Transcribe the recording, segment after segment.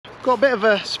got a bit of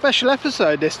a special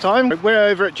episode this time. We're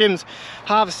over at Jim's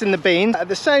harvesting the beans. At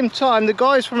the same time, the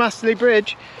guys from Astley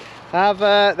Bridge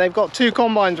have they've got 2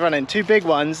 combines running, 2 big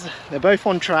ones. They're both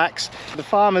on tracks. The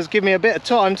farmers give me a bit of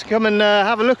time to come and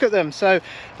have a look at them, so I'm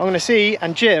going to see.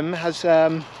 And Jim has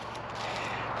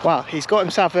well, he's got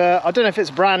himself a, I don't know if it's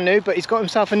brand new, but he's got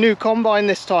himself a new combine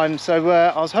this time, so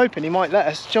I was hoping he might let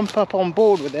us jump up on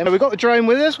board with him. We've got the drone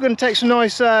with us. We're going to take some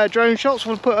nice drone shots.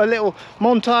 We'll put a little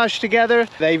montage together.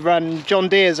 They run John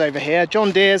Deere's over here.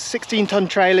 John Deere's 16-ton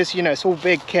trailers, you know, it's all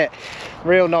big kit.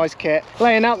 Real nice kit.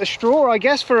 Laying out the straw, I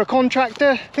guess, for a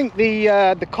contractor. I think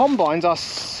the combines are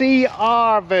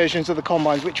CR versions of the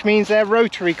combines, which means they're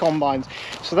rotary combines.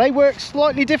 So they work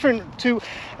slightly different to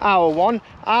our one.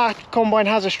 Our combine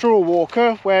has a straw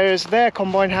walker, whereas their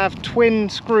combine have twin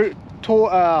screw,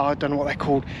 I don't know what they're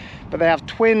called, but they have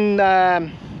twin,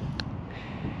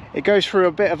 it goes through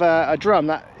a bit of a drum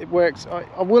that it works.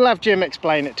 I will have Jim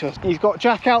explain it to us. He's got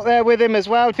Jack out there with him as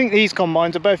well. I think these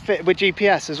combines are both fitted with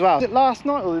GPS as well. Last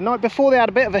night or the night before, they had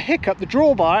a bit of a hiccup. The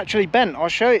drawbar actually bent. I'll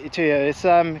show it to you. It's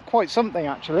quite something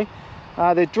actually.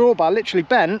 The drawbar literally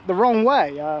bent the wrong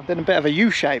way, in a bit of a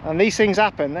U-shape, and these things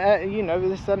happen. You know,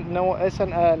 this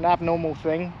isn't an abnormal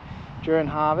thing during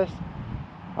harvest.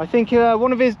 I think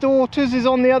one of his daughters is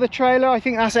on the other trailer. I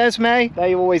think that's Esme.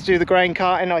 They always do the grain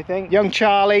carting, I think. Young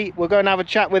Charlie, we're going to have a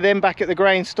chat with him back at the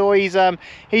grain store.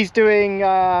 He's doing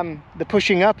the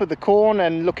pushing up of the corn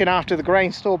and looking after the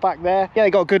grain store back there. Yeah,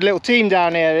 they got a good little team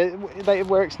down here. It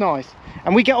works nice,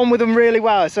 and we get on with them really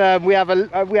well. So we have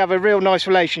a real nice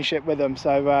relationship with them.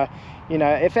 So you know,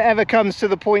 if it ever comes to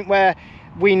the point where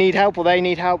we need help or they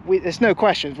need help, there's no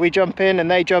questions. We jump in and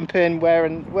they jump in where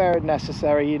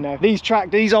necessary. You know,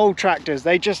 these old tractors,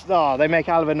 they just they make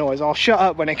a hell of a noise. I'll shut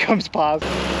up when it comes past.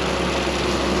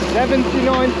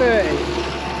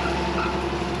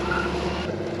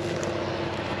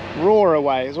 7930. Roar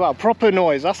away as well, proper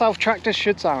noise. That's how tractors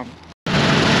should sound.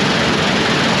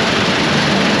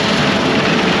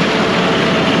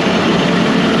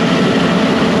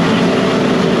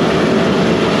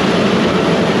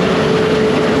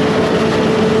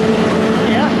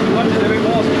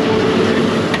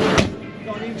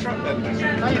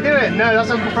 No,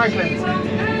 that's Uncle Franklin's.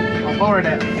 I borrowed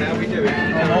it. How are we doing?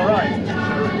 Oh, all right.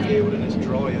 Terrible yield and it's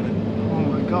dry, isn't it? Oh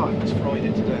my god. It's fried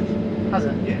it to death. Has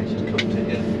it? Yeah, it's just cooked it,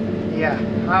 yeah. Yeah,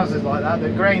 houses like that. The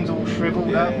grain's all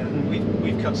shriveled up.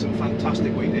 We've cut some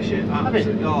fantastic wheat this year.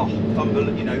 Absolutely,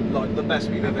 unbelievable, you know, like the best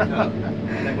we've ever cut.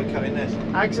 And then we're cutting this.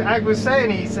 Ag was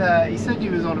saying he said you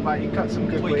was on about you cut some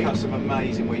good wheat. We cut some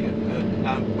amazing wheat.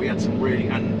 We had some really,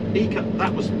 and he cut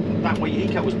that wheat he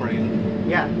cut was brilliant.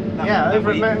 Yeah,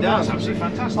 over at Mountain. That was absolutely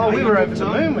fantastic. Oh, we were over the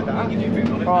moon with that.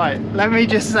 Right, let me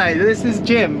just say, this is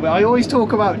Jim. I always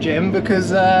talk about Jim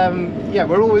because, yeah,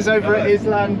 we're always over at his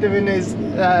land doing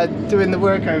the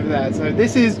work over there. So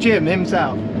this is Jim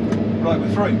himself. Right,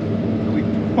 we're through.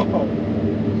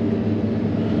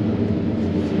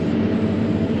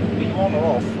 Are you on or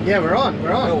off? Yeah, we're on.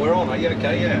 Oh, we're on. Are you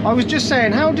okay? Yeah. I was just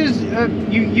saying, how does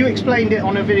you explained it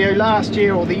on a video last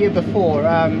year or the year before,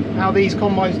 how these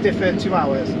combines differ to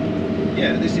ours?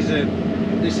 Yeah, this is a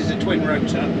twin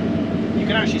rotor. You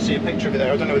can actually see a picture of it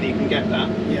there. I don't know whether you can get that.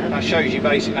 Yeah. That shows you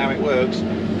basically how it works.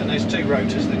 And there's 2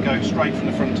 rotors that go straight from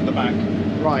the front to the back.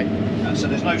 Right. And so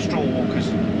there's no straw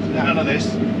walkers. None of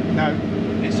this. No.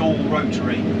 It's all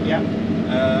rotary. Yeah.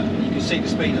 You can see the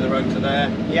speed of the rotor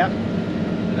there. Yeah.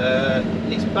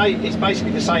 It's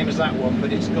basically the same as that one,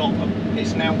 but it's now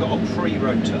got a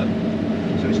pre-rotor.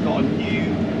 So it's got a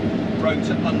new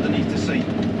rotor underneath the seat.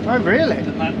 Oh, really?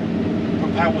 And that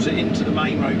propels it into the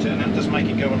main rotor, and that does make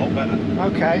it go a lot better.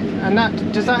 Okay. And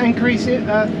does that increase it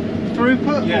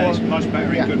throughput? Yeah, or? it's much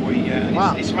better in good wheat. Yeah. And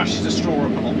wow. It smashes the straw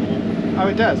up a lot more. Oh,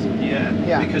 it does?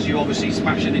 Yeah. Because you obviously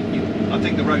smashing it. I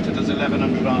think the rotor does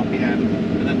 1100 RPM,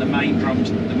 and then the main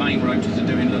rotors are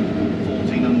doing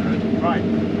 1400. Right.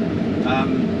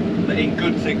 But in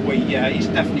good thick wheat, yeah, it's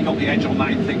definitely got the edge on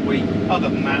that in thick wheat. Other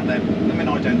than that, they're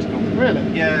identical. Really?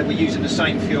 Yeah, we're using the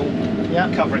same fuel,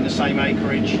 covering the same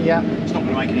acreage. Yeah. It's not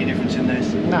going to make any difference in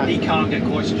this. No. He can't get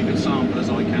quite such a good sample as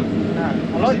I can.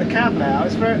 No. I like the cab layout.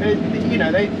 It's very, you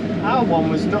know, our one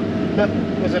was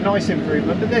a nice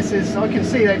improvement, but this is, I can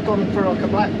see they've gone for like a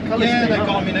black colour. Yeah, they've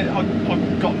gone. I mean,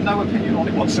 I've got no opinion on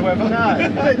it whatsoever. No,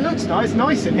 it looks nice.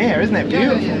 Nice in here, isn't it?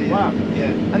 Beautiful. Yeah. Wow.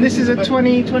 Yeah. And this is a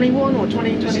 2021 or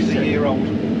 2022? This is a year old.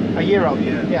 A year old.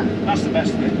 Yeah. That's the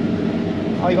best thing.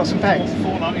 Oh, you got some pegs?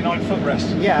 499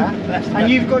 footrest. Yeah. And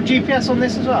you've got GPS on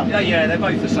this as well? Yeah, they're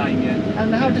both the same. Yeah.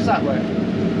 And how does that work?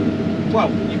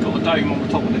 Well, you've got a dome on the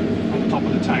top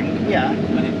of the tank. Yeah.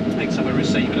 And it picks up a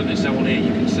receiver, and so on here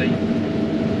you can see.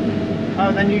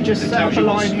 Oh, then you just set up a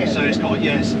line here. So it's got,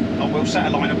 yes, I will set a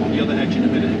line up on the other edge in a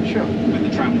minute. Sure. With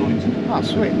the tram lines. Oh,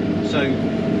 sweet. So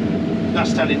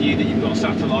that's telling you that you've got a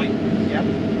satellite. Yep.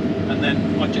 And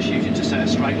then I just use it to set a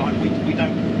straight line.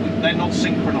 They're not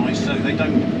synchronised, so they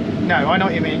don't. No, I know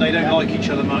what you mean. They don't like each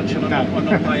other much, and I'm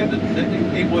not paying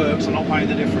it works. I'm not paying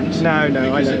the difference. No,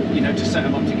 because I know. You know, to set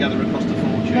them up together across the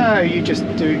fortune. No, you just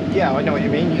do. Yeah, I know what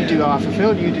you mean. You do half a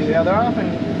field, you do the other half,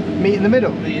 and meet in the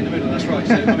middle. Meet in the middle. That's right.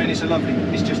 So I mean, it's a lovely.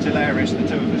 It's just hilarious. The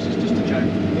two of us. It's just a joke.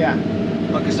 Yeah.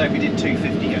 Like I say, we did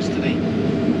 250 yesterday.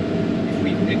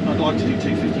 I'd like to do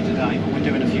 250 today, but we're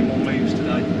doing a few more moves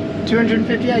today.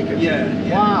 250 acres? Yeah.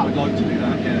 Wow. I'd like to do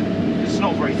that, yeah. It's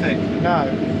not very thick. No.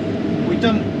 We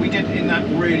did in that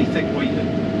really thick week at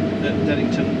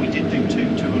Deddington, we did do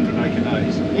 200 acre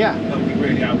days. Yeah. But we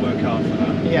really outwork hard for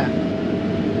that. Yeah.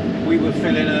 We were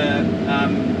filling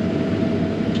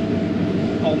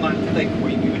on that thick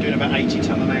week, we were doing about 80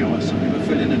 tonne an hour, so we were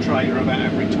filling a trailer about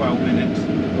every 12 minutes.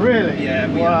 Really? Yeah,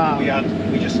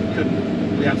 we just couldn't.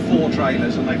 We had 4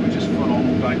 trailers and they were just full on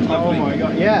all day. Oh my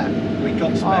god, yeah. We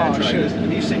got spare trailers. Shit.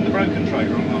 Have you seen the broken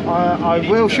trailer or not? I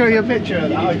will show you a picture of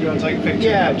that. You want to take a picture?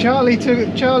 Yeah,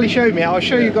 Charlie showed me. I'll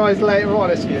show you guys later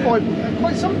on. It's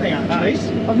quite something actually.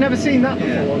 I've never seen that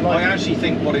before. Like, I actually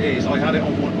think what it is, I had it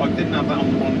on one, I didn't have that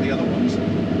on one of the other ones,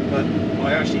 but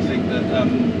I actually think that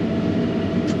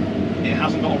it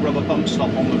hasn't got a rubber bump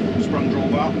stop on the sprung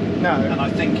drawbar. No. And I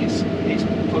think it's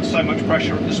put so much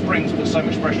pressure, the springs put so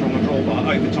much pressure on the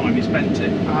drawbar, over time it's bent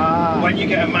it. When you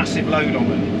get a massive load on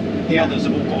them, the others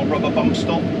have all got a rubber bump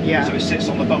stop. Yeah. So it sits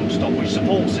on the bump stop which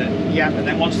supports it. Yeah. And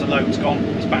then once the load's gone,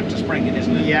 it's back to springing,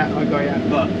 isn't it? Yeah, I got you.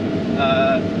 But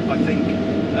I think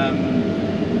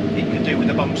it could do with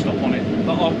a bump stop on it.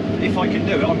 But if I can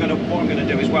do it, what I'm going to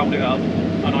do is weld it up,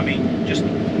 and I mean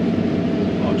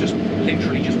I'll just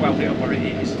literally just weld it up where it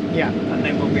is. Yeah. And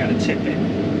then we'll be able to tip it,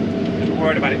 because we're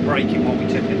worried about it breaking while we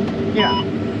tip it. Yeah.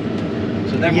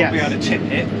 So then we'll be able to tip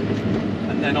it,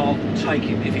 and then I'll take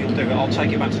it, if he'll do it, I'll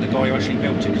take it back to the guy who actually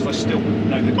built it, because I still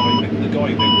know the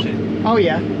guy who built it. Oh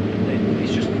yeah.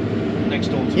 He's just next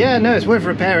door to me. No, it's worth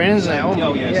repairing, isn't it?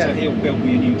 Oh yeah, so he'll build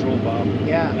me a new drawbar.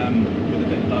 Yeah. With a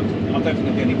bit of luck. I don't think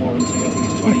there'll be any warranty, I think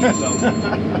it's 20 years old.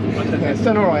 It's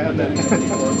done alright, I don't think there'll be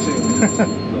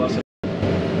any warranty.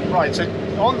 Right, so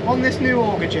on this new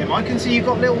auger, Jim, I can see you've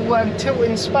got little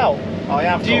tilting spout. I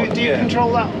have. Do you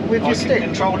control that with your stick? I can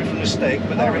control it from the stick,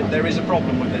 but there is a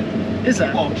problem with it. Is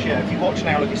there? If you watch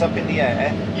now, look, it's up in the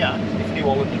air. Yeah. If New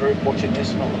Holland are watching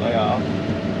this, not that they are.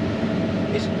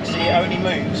 See, it only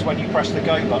moves when you press the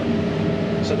go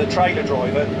button. So the trailer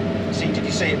driver, did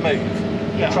you see it move?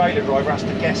 Yeah. The trailer driver has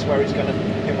to guess where it's going to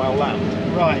pinwheel land.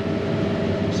 Right.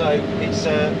 So it's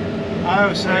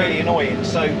really annoying.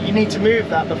 So you need to move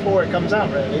that before it comes out,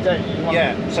 really, don't you?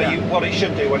 What it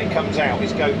should do when it comes out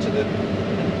is go to the.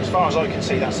 As far as I can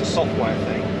see, that's a software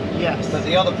thing. Yes. But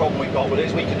the other problem we've got with it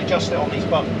is we can adjust it on these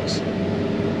buttons.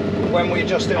 When we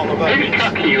adjust it on the buttons.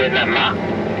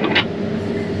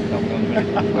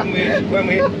 when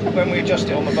we adjust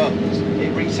it on the buttons,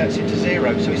 it resets it to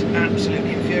 0, so it's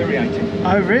absolutely infuriating.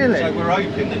 Oh really? So we're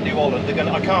hoping that New Holland are going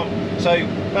to. So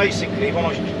basically, when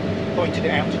I pointed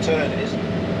it out to Turners,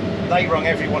 they rung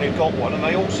everyone who got one, and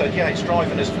they all said, yeah, it's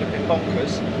driving us flipping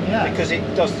bonkers. Yeah. Because it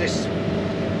does this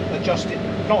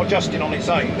not adjusting on its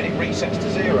own, but it resets to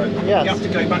 0. Yes. You have to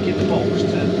go back in the box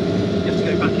to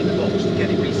get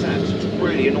it reset. So it's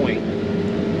really annoying.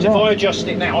 So if I adjust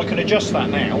it now, I can adjust that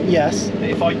now. Yes. But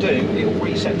if I do, it'll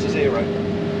reset to 0.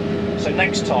 So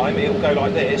next time it'll go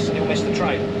like this, and it'll miss the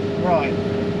trail. Right.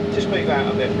 Just move out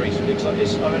a bit, Reece, because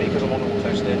it's only because I'm on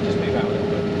auto steer. Just move out a little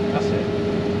bit. That's it.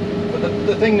 But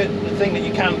the thing that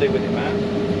you can do with it, Matt,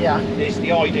 is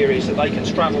the idea is that they can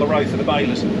straddle the row for the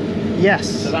balers. Yes.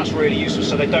 So that's really useful.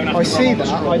 So they don't have to run on the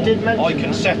straw. I did mention I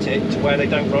can set it to where they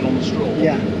don't run on the straw.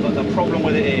 Yeah. But the problem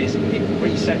with it is it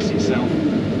resets itself.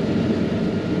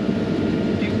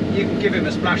 You can give him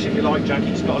a splash if you like, Jack.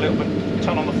 He's got a little bit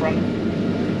ton on the front.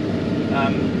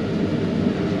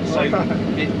 So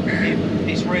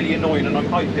it's really annoying, and I'm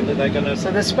hoping that they're going to.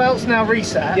 So the spout's now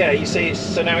reset. Yeah, you see,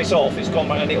 so now it's off. It's gone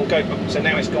back, and it'll go. So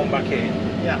now it's gone back in.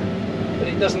 Yeah. But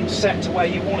it doesn't set to where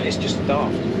you want it. It's just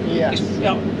daft. Yeah.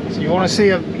 So you want to see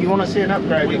an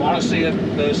upgrade. We want to see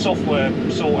the software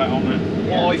sort out on that.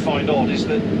 Yeah. What I find odd is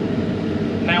that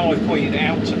now I've pointed it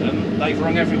out to them, they've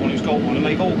rung everyone who's got one, and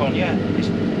they've all gone, yeah,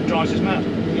 it drives us mad.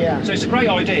 Yeah. So it's a great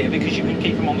idea because you can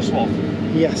keep them on the swath.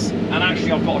 Yes. And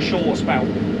actually, I've got a shorter spout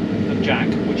than Jack,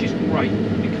 which is great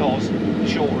because the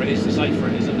shorter it is, the safer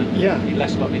it is, isn't it? Yeah. You're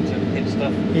less likely to hit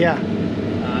stuff. Yeah.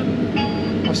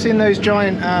 I've seen those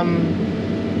giant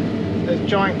There's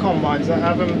giant combines that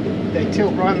have them, they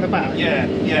tilt right in the back. Yeah,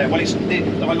 yeah. Well,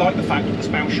 I like the fact that the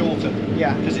spout's shorter.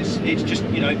 Yeah. Because it's just,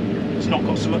 you know, it's not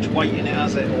got so much weight in it,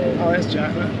 has it? Oh, it's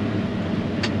Jack. Look.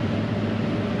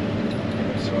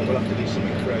 So we'll have to do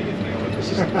something creative now.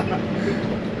 This is,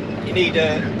 you need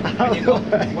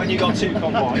when you got two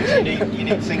combines, you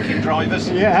need thinking drivers.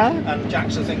 Yeah. And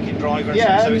Jack's a thinking driver.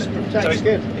 Yeah. So it's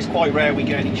good. It's quite rare we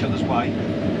get in each other's way,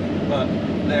 but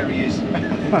there he is.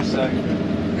 So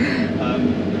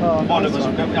one of us.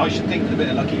 I should think with a bit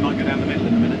of luck he might go down the middle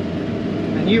in a minute.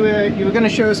 And you were going to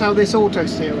show us how this auto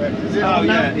steer works. Is it on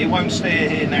yeah, that? it won't steer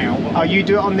here now. Oh, you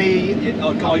do it on the.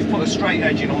 I've put a straight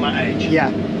edge in on that edge. Yeah.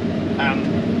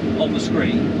 And on the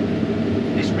screen,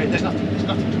 there's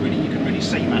nothing to really you can really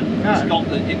see, man. No. It's got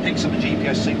it picks up a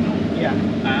GPS signal. Yeah.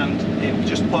 And it will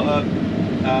just put a.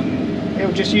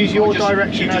 It'll just use your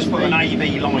direction. You just put an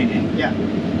AV line in. Yeah.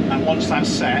 And once that's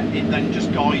set, it then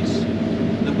just guides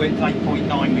the width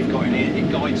 8.9 we've got in here.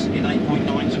 It guides in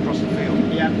 8.9s across the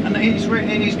field. Yeah. And it is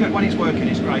good when it's working.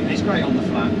 It's great. And it's great on the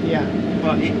flat. Yeah.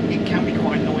 But it can be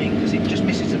quite annoying because it just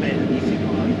misses a bit, and you think,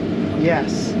 oh,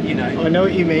 yes. You know. I know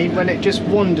what you mean when it just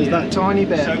wanders that tiny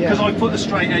bit. So because I put the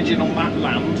straight edge in on that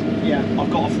land, yeah.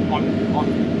 I'm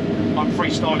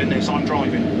freestyling this. I'm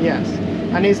driving. Yes.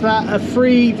 And is that a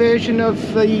free version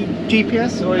of the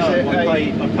GPS, or is it? I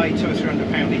pay £200 or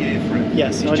 £300 a year for it.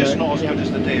 Yes, it's just not as good as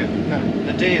the deer. No.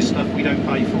 The deer stuff we don't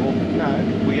pay for. No.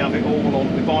 We have it all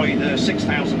on. We buy the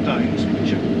 6,000 domes,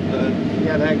 which are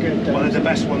yeah, they're good. Well, they're the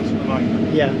best ones at the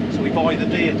moment. Yeah. So we buy the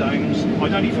deer domes. I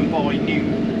don't even buy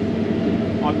new.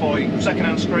 I buy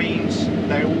second-hand screens.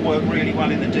 They all work really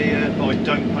well in the deer, but I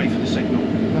don't pay for the signal.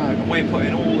 No. And we're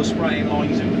putting all the spraying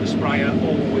lines in with the sprayer,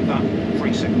 all with that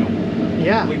free signal.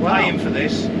 Yeah. We're paying for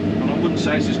this, and I wouldn't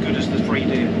say it's as good as the free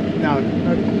deer. No.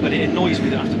 But it annoys me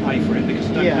that I have to pay for it because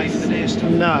I don't pay for the deer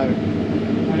stuff. No.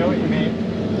 I know what you mean.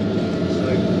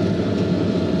 So,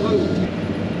 whoa.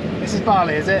 This is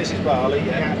Barley, is it? This is Barley,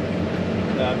 yeah.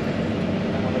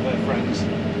 And one of her friends.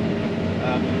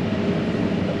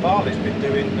 Barley's been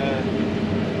doing.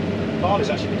 Barley's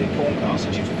actually been doing corn cars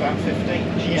since she was about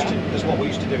 15. She used to, because what we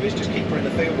used to do is just keep her in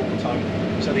the field all the time.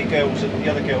 So the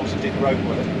other girls that did road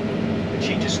work, and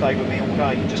she'd just stay with me all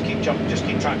day, just keep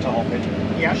tractor hopping.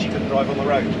 Yeah. She couldn't drive on the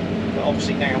road, but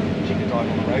obviously now she can drive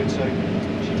on the road, so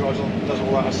she does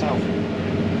all that herself.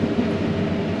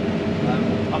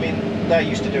 I mean, they're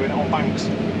used to doing it on banks.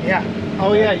 Yeah.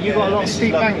 Oh yeah, you've got a lot of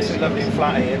steep banks. It's lovely and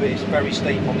flat here, but it's very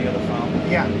steep on the other farm.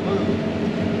 Yeah.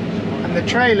 And the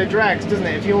trailer drags, doesn't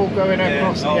it? If you're going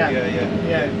across. Oh yeah.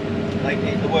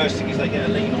 The worst thing is they get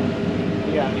a lean on.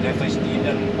 Yeah. You know, if they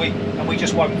we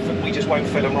just won't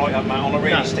fill them right up, Matt, on a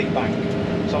really steep bank.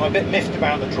 So I'm a bit miffed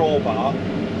about the drawbar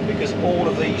because all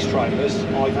of these trailers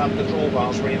I've had the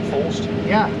drawbars reinforced.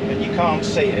 Yeah. And you can't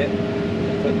see it,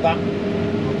 but that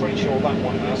I'm pretty sure that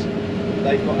one has.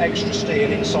 They've got extra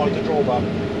steel inside the drawbar.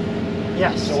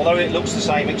 Yes. So although it looks the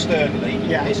same externally,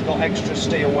 yeah. It's got extra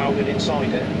steel welded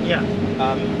inside it. Yeah.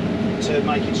 To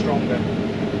make it stronger.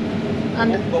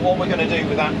 But what we're going to do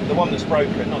with that, the one that's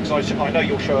broken, because I know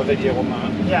you'll show a video on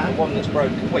that. Yeah. The one that's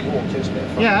broken. Well, you walked to us a bit.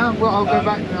 Yeah. Well, I'll go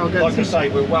back. Like I say,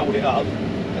 we'll weld it up,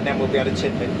 and then we'll be able to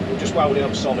tip it. We'll just weld it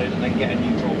up solid, and then get a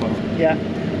new drawbar. Yeah.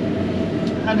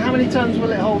 And how many tons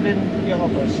will it hold in your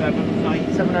hopper? 7,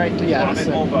 8. 7 or 8. Yeah. A bit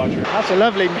more larger. That's a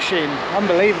lovely machine.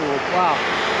 Unbelievable. Wow.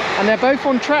 And they're both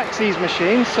on tracks, these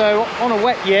machines. So on a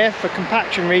wet year, for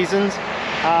compaction reasons,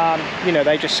 you know,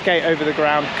 they just skate over the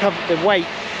ground, cover the weight.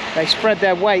 They spread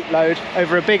their weight load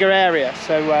over a bigger area,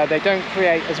 so they don't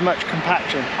create as much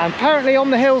compaction. And apparently on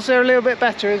the hills they're a little bit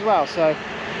better as well. So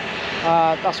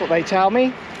that's what they tell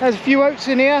me. There's a few oats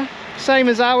in here, same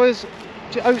as ours.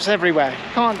 Oats everywhere.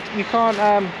 You can't.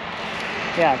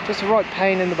 Yeah, just a right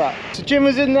pain in the butt. So Jim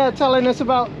was in there telling us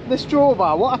about this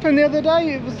drawbar. What happened the other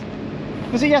day?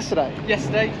 Was it yesterday?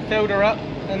 Yesterday, filled her up,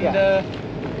 and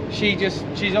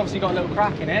she's obviously got a little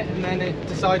crack in it, and then it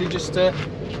decided just to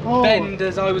bend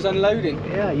as I was unloading.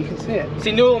 Yeah, you can see it.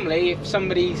 See, normally if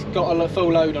somebody's got a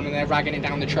full load on and they're ragging it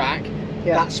down the track,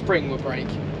 that spring will break.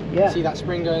 Yeah. See that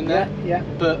spring going there? Yeah.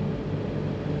 But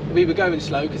we were going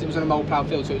slow because it was on a mould ploughed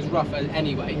field, so it was rough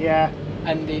anyway. Yeah.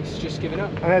 And it's just given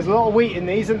up. And there's a lot of wheat in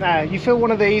these, isn't there? You fill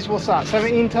one of these, what's that,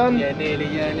 17 tonne? Yeah,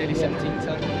 nearly 17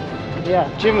 tonne. Yeah,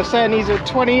 Jim was saying these are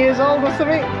 20 years old or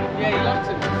something? Yeah, he likes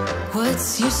it.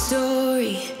 What's your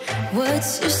story?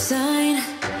 What's your sign?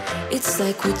 It's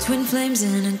like we're twin flames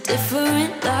in a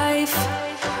different life.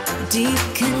 Deep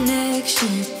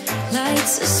connection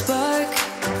lights a spark.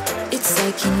 It's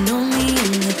like you know me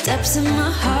in the depths of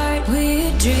my heart.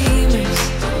 We're dreamers.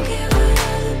 Don't care what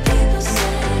other people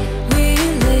say. We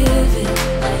live it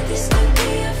like this could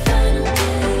be our final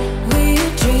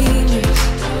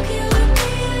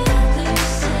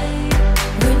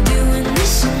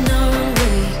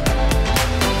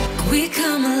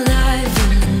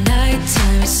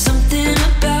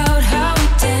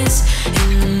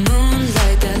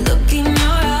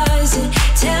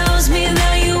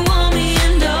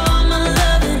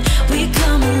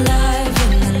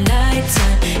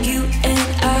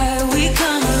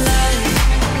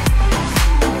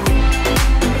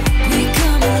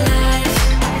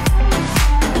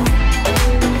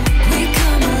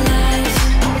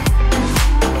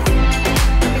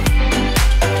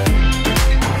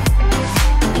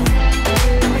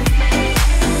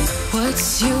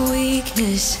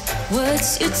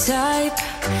type.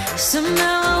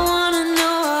 Somehow I wanna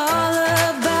know all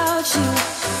about you.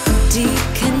 Deep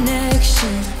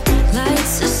connection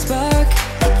lights a spark.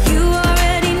 You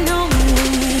already know me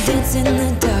when we dance in the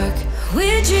dark.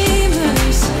 We're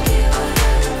dreamers.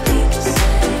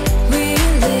 We're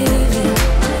living.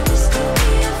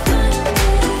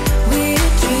 We're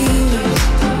dreamers.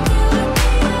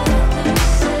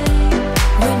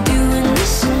 We're doing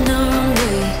this in our own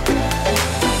way.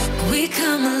 We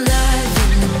come alive in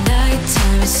the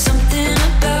nighttime. It's something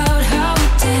about how we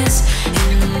dance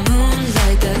in the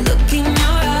moonlight. That look in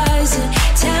your eyes, it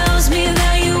tells me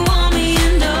that you want me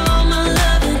and all my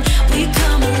loving. We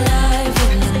come alive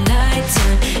in the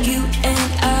nighttime. You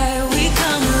and I, we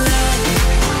come alive.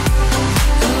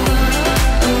 Oh,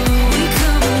 oh, we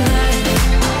come alive.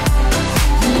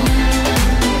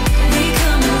 We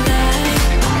come alive.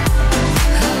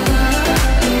 Oh,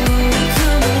 we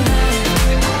come alive.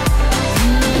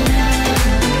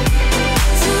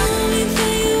 Tell me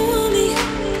that you want me.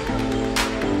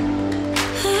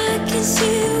 I can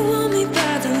see you want me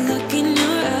by the look in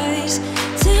your eyes.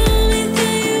 Tell me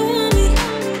that you want me.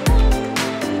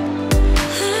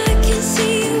 I can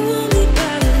see you want me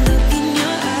by the look in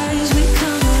your eyes. We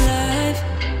come alive.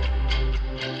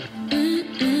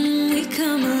 We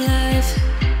come alive.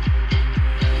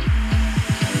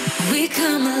 We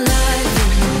come alive in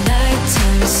the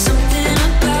nighttime. It's something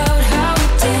about how we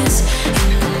dance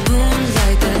in the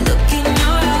moonlight. That look in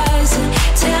your eyes, it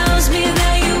tells me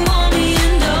that you want me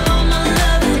and all my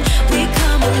loving. We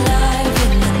come alive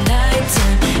in the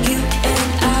nighttime. You and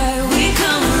I, we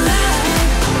come alive.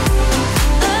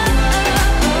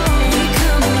 Oh, we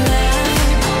come alive.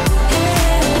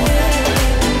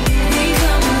 We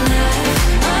come alive.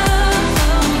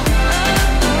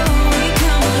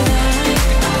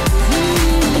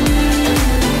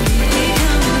 We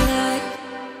come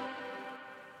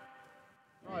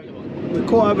alive. We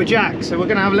caught up with Jack, so we're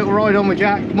going to have a little ride on with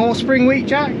Jack. More spring wheat,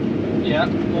 Jack? Yeah,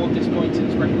 more disappointing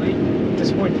spring week.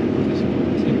 Disappointing.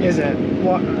 Disappointing. Is it?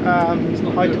 What? not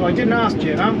good. I didn't ask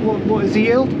you. What is the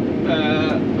yield?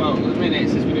 Well, at the minute it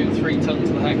says we're doing 3 tons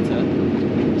to the hectare.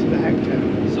 To the hectare.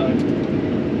 So,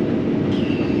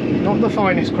 Not the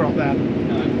finest crop then.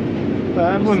 no.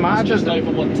 But it wouldn't matter, It's does just it?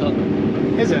 over 1 ton.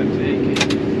 Is it?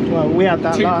 Big. Well, we had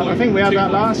that. I think we had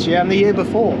that last year and the year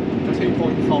before.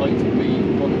 2.5 would be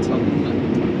 1 ton, wouldn't it?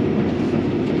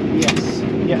 Yes.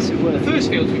 Yes, it The would. first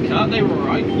fields we cut, they were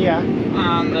alright. Yeah.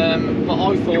 And but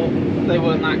I thought they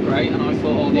weren't that great, and I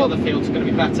thought, oh, the other fields are going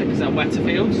to be better because they're wetter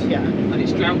fields. Yeah. And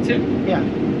it's droughting. Yeah.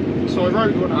 So I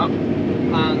rode one up,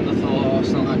 and I thought, oh,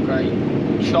 it's not that great.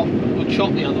 We'll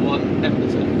chop the other one,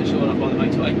 Edmonton, which is all up by the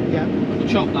motorway. Yeah. We'll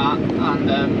chop that, and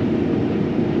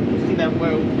then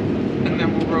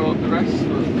we'll grow up the rest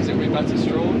because it'll be better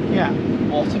straw. Yeah.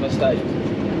 What a mistake.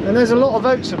 And there's a lot of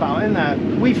oats about, isn't there?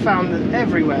 We found that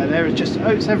everywhere there is just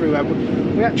oats everywhere.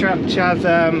 We actually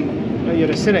had you'd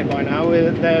have seen it by now. We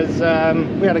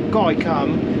had a guy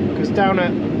come because down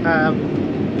at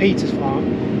Peter's farm,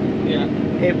 Yeah.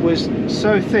 it was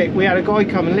so thick. We had a guy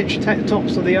come and literally take the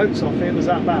tops of the oats off. It was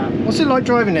that bad. What's it like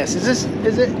driving this? Is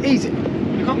it easy?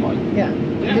 The combine. Yeah.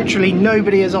 Yeah. Literally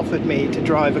nobody has offered me to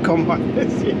drive a combine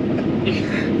this year.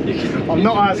 I'm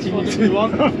not asking you to.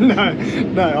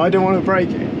 No, I don't want to break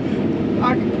it.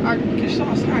 I just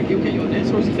asked Hank, he'll get you on this,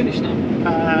 or is he finished now?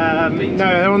 No,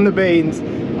 they're on the beans.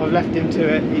 I've left him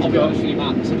to it. I'll be honest with you,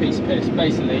 Matt, it's a piece of piss.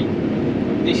 Basically,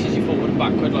 this is your forward and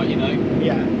backward, like you know.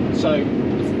 Yeah. So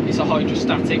it's a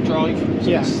hydrostatic drive, so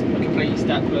Yeah. it's completely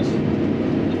stepless.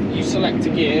 You select a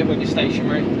gear when you're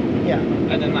stationary, Yeah.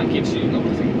 and then that gives you, I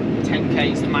think,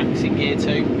 10k is the max in gear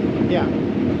 2, Yeah.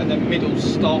 and then middle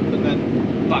stop, and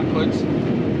then backwards.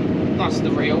 That's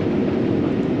the reel,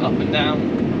 up and down,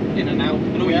 in and out,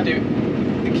 and all Yeah. you do,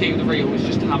 the key of the reel is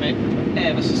just to have it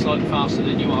ever so slightly faster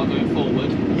than you are going forward,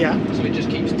 Yeah. so it just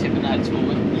keeps tipping the heads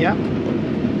forward. Yeah.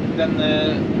 Then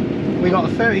We got a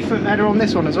 30-foot header on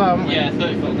this one as well, haven't we?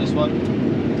 30 foot on this one.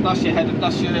 That's your header.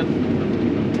 That's your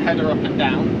header up and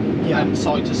down, Yeah. and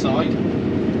side to side.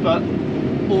 But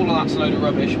all of that's a load of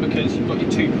rubbish because you've got your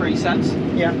 2 presets.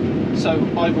 Yeah. So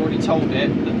I've already told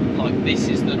it that like this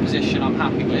is the position I'm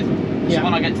happy with. So Yeah.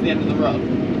 when I get to the end of the rub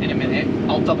in a minute,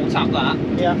 I'll double tap that,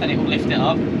 Yeah. and it will lift it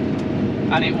up,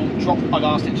 and it will drop. I've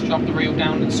asked it to drop the reel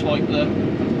down and swipe the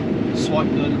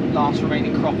last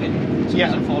remaining crop in so Yeah.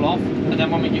 it doesn't fall off. And then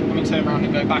when we turn around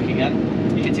and go back again,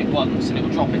 you hit it once and it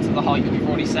will drop it to the height that we've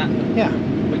already set, Yeah.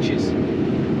 which is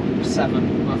 7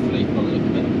 roughly by the look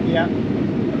of it. Yeah.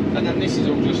 And then this is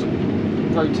all just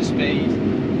rotor speed.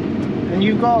 And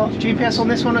you've got GPS on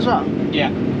this one as well? Yeah.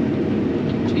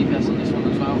 GPS on this one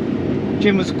as well.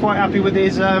 Jim was quite happy with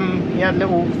his, he had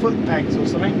little foot pegs or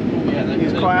something. Yeah, he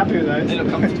was quite happy with those. They look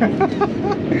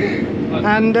comfortable.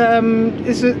 And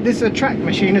this is a track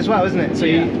machine as well, isn't it? So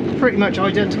yeah. you pretty much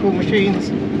identical machines.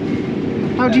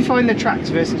 How do you find the tracks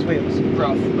versus wheels?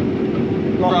 Rough.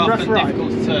 Rough, and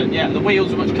difficult to turn. Yeah, the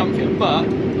wheels are much comfier, but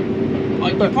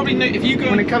you probably know if you go.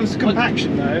 When it comes to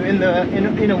compaction, though,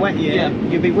 in a wet year, yeah,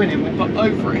 you'll be winning. But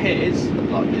over at his,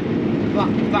 like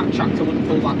that tractor wouldn't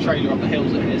pull that trailer up the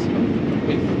hills at his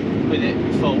with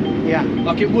it full. Yeah.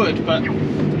 Like it would, but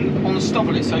on the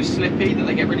stubble it's so slippy that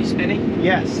they get really spinny.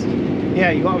 Yes.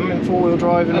 Yeah, you got them in four-wheel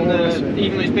drive and all this.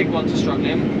 Even those big ones are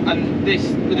struggling, and this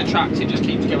with the tractor just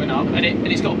keeps going up, and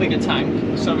it's got a bigger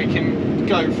tank, so we can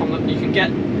go from you can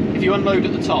get, if you unload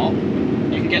at the top,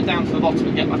 you can get down to the bottom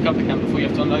and get back up again before you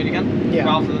have to unload again,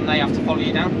 rather than they have to follow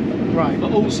you down. Right.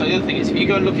 But also the other thing is, if you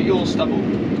go and look at your stubble,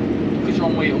 because you're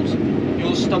on wheels,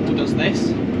 your stubble does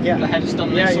this. Yeah. The head's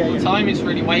done this all the time. It's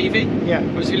really wavy. Yeah.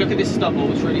 Whereas if you look at this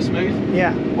stubble, it's really smooth.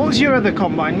 Yeah. What was your other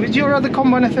combine? Was your other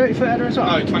combine a 30-foot header as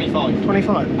well? No, 25.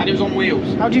 25. And it was on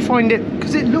wheels. How do you find it?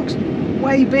 Because it looks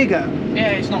way bigger.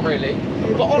 Yeah, it's not really.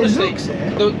 But honestly,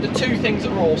 the two things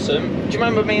that are awesome. Do you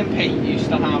remember me and Pete used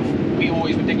to have? We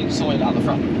always were digging soil out the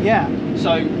front. Yeah.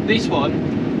 So this one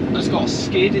has got a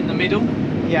skid in the middle.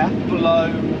 Yeah.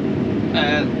 Below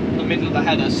the middle of the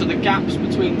header. So the gaps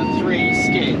between the three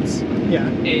skids. Yeah.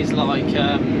 Is like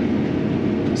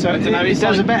so it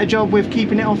does a better job with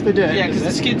keeping it off the dirt. Yeah, because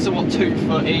the skids are what, 2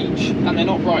 foot each, and they're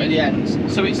not right at the ends.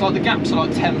 So it's like the gaps are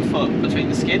like 10 foot between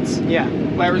the skids. Yeah.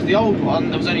 Whereas the old one,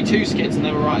 there was only 2 skids and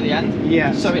they were right at the end.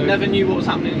 Yeah. So it never knew what was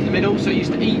happening in the middle. So it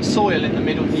used to eat soil in the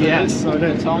middle for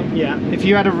the time. Yeah. If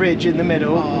you had a ridge in the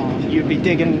middle, you'd be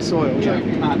digging soil.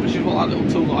 Joking mad, which is what that little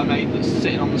tool that I made that's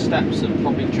sitting on the steps and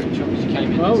probably tripped you up as you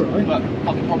came in. Oh, right. But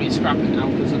I can probably scrap it now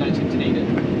because I don't seem to need it.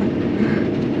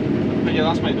 But yeah,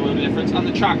 that's made the world of difference. And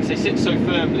the tracks, they sit so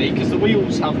firmly because the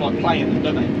wheels have like play in them,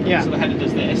 don't they? Yeah. So the header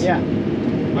does this. Yeah.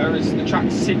 Whereas the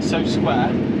tracks sit so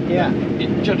square. Yeah. It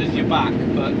judders your back,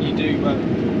 but you do.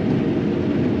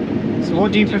 So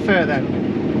what do you prefer then?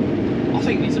 I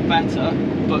think these are better,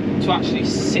 but to actually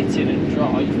sit in and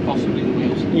drive, possibly the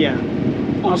wheels. Yeah.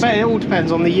 Also, I bet it all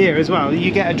depends on the year as well.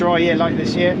 You get a dry year like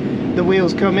this year, the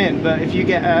wheels come in, but if you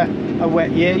get a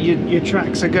wet year, your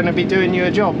tracks are going to be doing you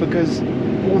a job because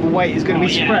all the weight is going to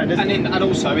be spread. And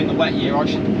also in the wet year, I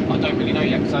don't really know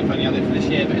yet because I've only had it for this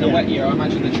year, but in a wet year I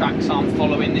imagine the tracks aren't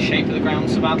following the shape of the ground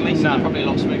so badly, so they're probably a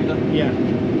lot smoother. Yeah.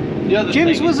 The other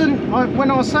Jim's thing wasn't,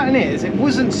 when I was sat in his, it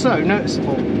wasn't so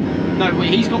noticeable. No,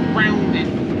 he's got rounded,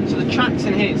 so the tracks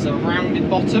in his are rounded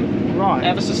bottom, right,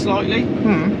 ever so slightly,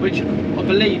 which I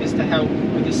believe is to help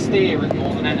with the steering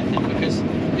more than anything, because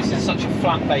this is such a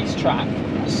flat base track,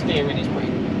 the steering is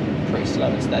pretty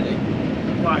slow and steady.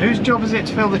 Right, whose job is it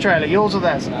to fill the trailer? Yours or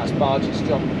theirs? That's Barge's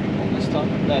job on this time,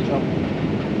 their job.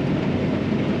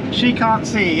 She can't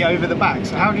see over the back,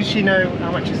 so how does she know how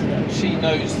much is it? She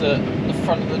knows that the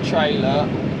front of the trailer,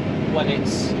 when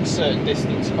it's a certain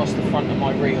distance across the front of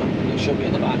my reel, it should be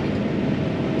at the back.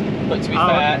 But to be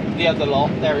fair, the other lot,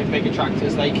 they're in bigger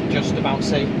tractors, they can just about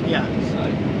see. Yeah.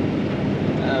 So,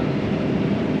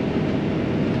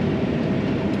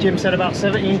 Jim said about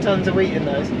 17 tonnes of wheat in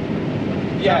those.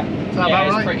 Yeah.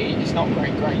 Yeah, it's pretty. It's not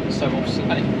great grain, so obviously,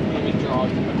 and it's really dry.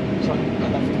 It's like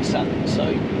 11%,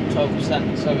 so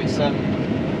 12%. So it's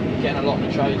getting a lot in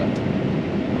the trailer.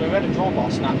 We had a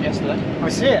drawbar snap yesterday. I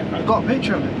see it. I got a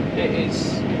picture of it. It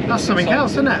is. That's something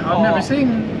else, isn't it? I've never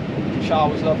seen. Char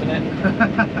was loving it.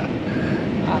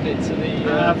 Added to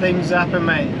the. Things happen,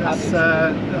 mate. That's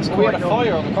quite. We had a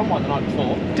fire on the combine the night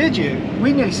before. Did you?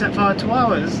 We nearly set fire to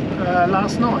ours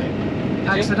last night.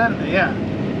 Accidentally, yeah.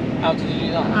 How did you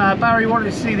do that? Barry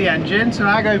wanted to see the engine, so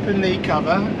Ag opened the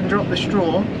cover and dropped the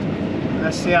straw.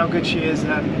 Let's see how good she is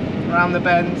then. Around the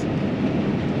bend.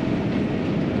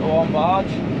 Go on, Barge.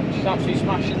 She's absolutely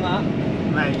smashing that.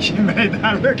 Mate, she made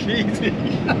that look easy. She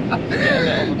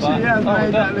has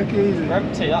made that look easy.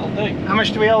 Empty, that'll do. How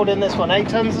much do we hold in this one? 8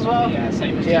 tonnes as well? Yeah,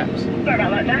 same as Jim's. Sorry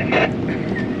about that, Jack.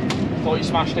 Thought you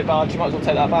smashed it, Barge. You might as well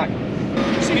take that back.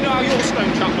 So you know how your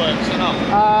stone trap works or not?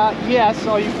 Yes,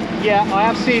 I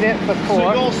have seen it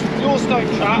before. So your stone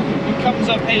trap, it comes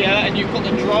up here and you've got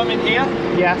the drum in here.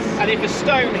 Yes. And if a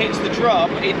stone hits the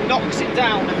drum, it knocks it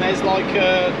down and there's like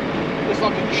a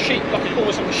sheep,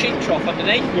 almost like a sheep trough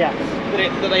underneath. Yeah.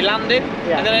 That they land in.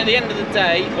 Yeah. And then at the end of the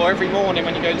day, or every morning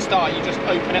when you go to start, you just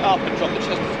open it up and drop the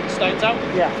stones out.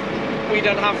 Yeah. We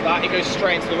don't have that, it goes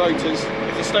straight into the rotors.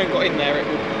 If the stone got in there, it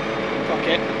would fuck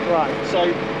it. Right.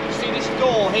 So, see this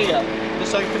door here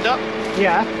that's opened up?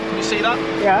 Yeah. Can you see that?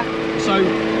 Yeah. So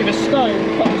if a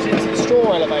stone comes into the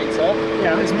straw elevator,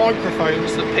 there's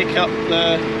microphones that pick up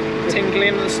the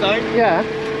tingling of the stone. Yeah.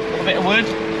 A bit of wood,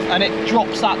 and it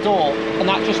drops that door, and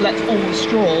that just lets all the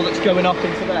straw that's going up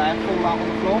into there fall out on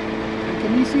the floor.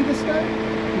 Can you see the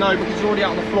stone? No, because it's already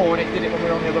out on the floor, and it did it when we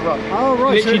were on the other run. Oh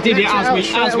right. Literally so did it as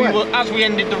as we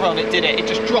ended the run. It did it. It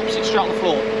just drops it straight on the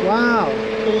floor. Wow.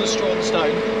 All the straw and the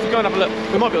stone. If you go and have a look,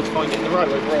 we might be able to find it in the row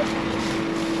over here.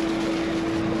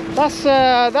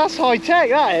 That's high tech,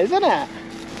 that is, isn't it?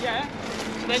 Yeah.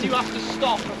 So then you have to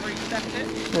stop and reset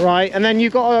it. Right, and then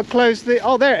you've got to close the.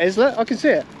 Oh, there it is. Look, I can see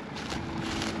it.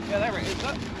 Yeah, there it is.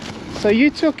 Look. So you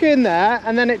took in there,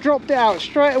 and then it dropped it out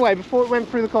straight away before it went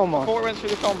through the combine. Before it went through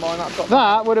the combine,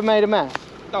 that would have made a mess.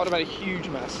 That would have made a huge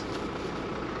mess.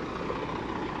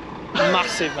 A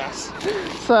massive mess.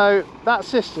 So that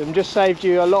system just saved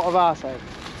you a lot of arsehole,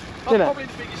 didn't it? Probably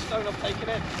the biggest stone I've taken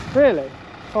in. Really?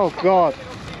 Oh God.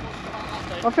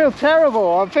 I feel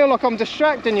terrible. I feel like I'm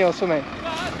distracting you or something.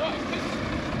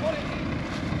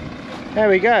 There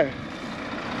we go.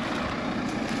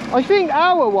 I think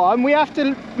our one, we have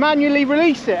to manually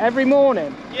release it every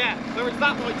morning. Yeah, whereas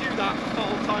that might do that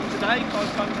 5 times a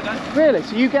day. Really?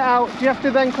 So you get out, do you have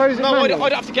to then close it manually? No, I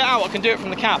don't have to get out, I can do it from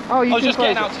the cab. Oh, you I was can just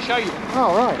getting close out to show you.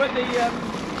 Oh, right. But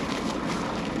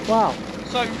Wow.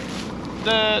 So,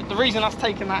 the reason that's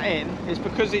taken that in is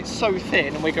because it's so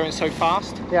thin and we're going so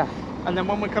fast. Yeah. And then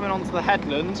when we're coming onto the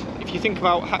headland, if you think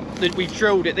about how we've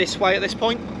drilled it this way at this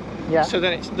point. Yeah. So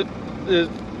then it's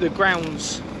the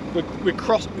grounds,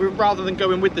 we're rather than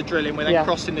going with the drilling, we're then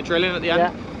crossing the drilling at the end.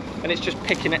 Yeah. And it's just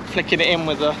flicking it in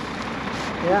with the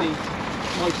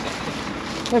most section.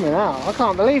 Wait a minute now, I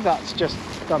can't believe that's just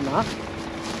done that.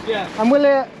 Yeah. And will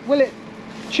it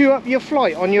chew up your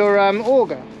flight on your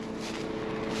auger?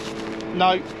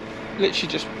 No, literally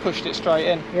just pushed it straight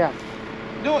in. Yeah.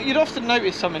 You know what, you'd often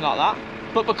notice something like that,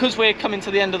 but because we're coming to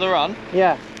the end of the run,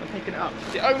 I'm picking it up.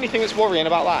 The only thing that's worrying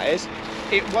about that is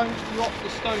it won't drop the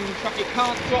stone trap. It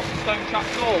can't drop the stone trap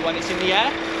door when it's in the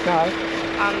air. No.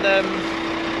 And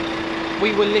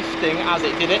we were lifting as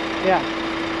it did it. Yeah.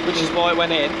 Which is why it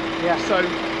went in. Yeah. So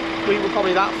we were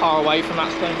probably that far away from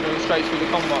that stone going straight through the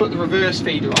combine. Put the reverse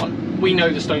feeder on. We know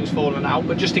the stone's fallen out,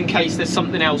 but just in case there's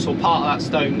something else or part of that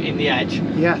stone in the edge,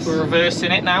 we're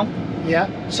reversing it now. Yeah.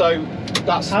 So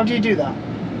that's how do you do that?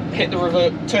 Hit the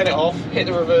reverse, turn it off, hit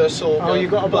the reverse auger. Oh, you've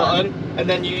got a button, and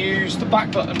then you use the back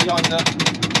button behind the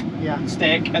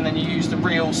stick, and then you use the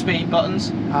real speed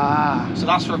buttons. Ah. So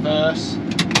that's reverse,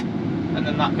 and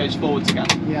then that goes forwards again.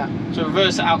 Yeah. So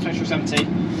reverse it out to extra 70.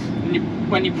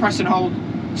 And when you press and hold,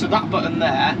 so that button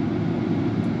there,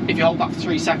 if you hold that for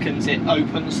 3 seconds, it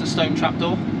opens the stone trap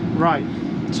door. Right.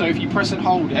 So if you press and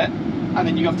hold it, and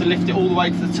then you have to lift it all the way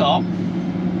to the top,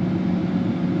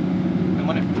 and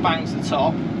when it bangs the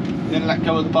top, then let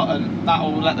go of the button, that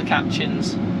will let the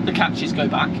catches go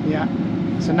back. Yeah.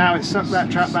 So now it's sucked that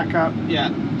trap back up.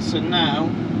 Yeah. So now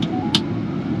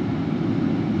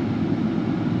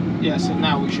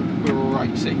we're all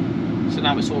right, see. So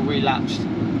now it's all relatched.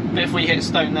 But if we hit a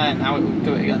stone there now, it will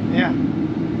do it again. Yeah.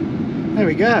 There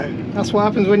we go. That's what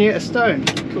happens when you hit a stone.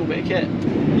 Cool bit of kit.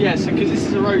 Yeah, so because this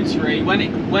is a rotary,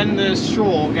 when the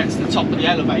straw gets to the top of the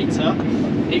elevator,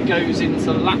 it goes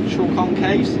into lateral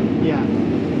concaves. Yeah.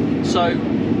 So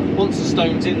once the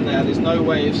stone's in there, there's no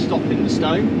way of stopping the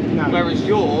stone. No. Whereas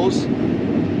your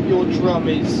drum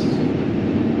is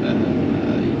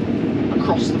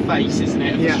across the face, isn't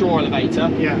it, of the straw elevator?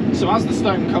 Yeah. So as the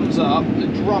stone comes up, the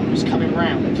drum's coming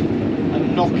round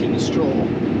and knocking the straw,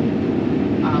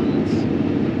 and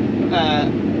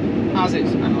as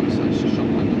it's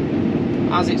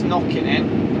as it's knocking it,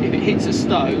 if it hits a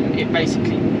stone, it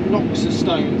basically knocks the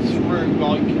stone through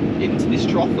like into this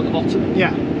trough at the bottom.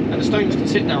 Yeah. And the stones can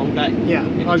sit there all day. Yeah,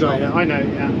 I got it. I know.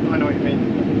 Yeah, I know what you mean.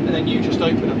 And then you just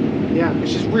open them. Yeah.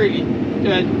 Which is really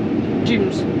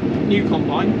Jim's new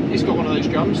combine. It's got one of those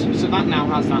drums, so that now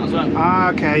has that as well.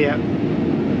 Ah, okay, yeah.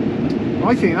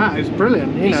 I think that is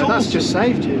brilliant. You know, that's just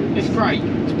saved you. It's great.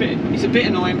 It's a bit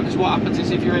annoying because what happens is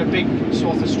if you're in a big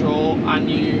swath of straw and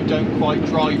you don't quite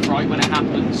drive right when it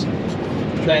happens,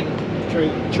 then tree,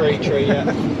 yeah.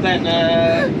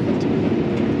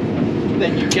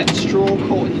 Then you get the straw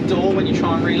caught in the door when you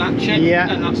try and relatch it,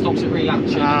 and that stops it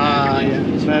relatching. Ah, yeah.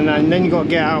 And then you've got to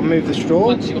get out and move the straw.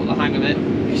 Once you've got the hang of it,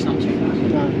 it's not too bad.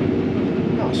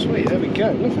 No. Oh, sweet, there we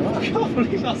go. Look at that. I can't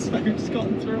believe that stone's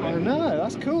gotten through it. I know,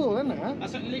 that's cool, isn't it?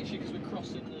 That's literally because we're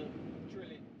crossing the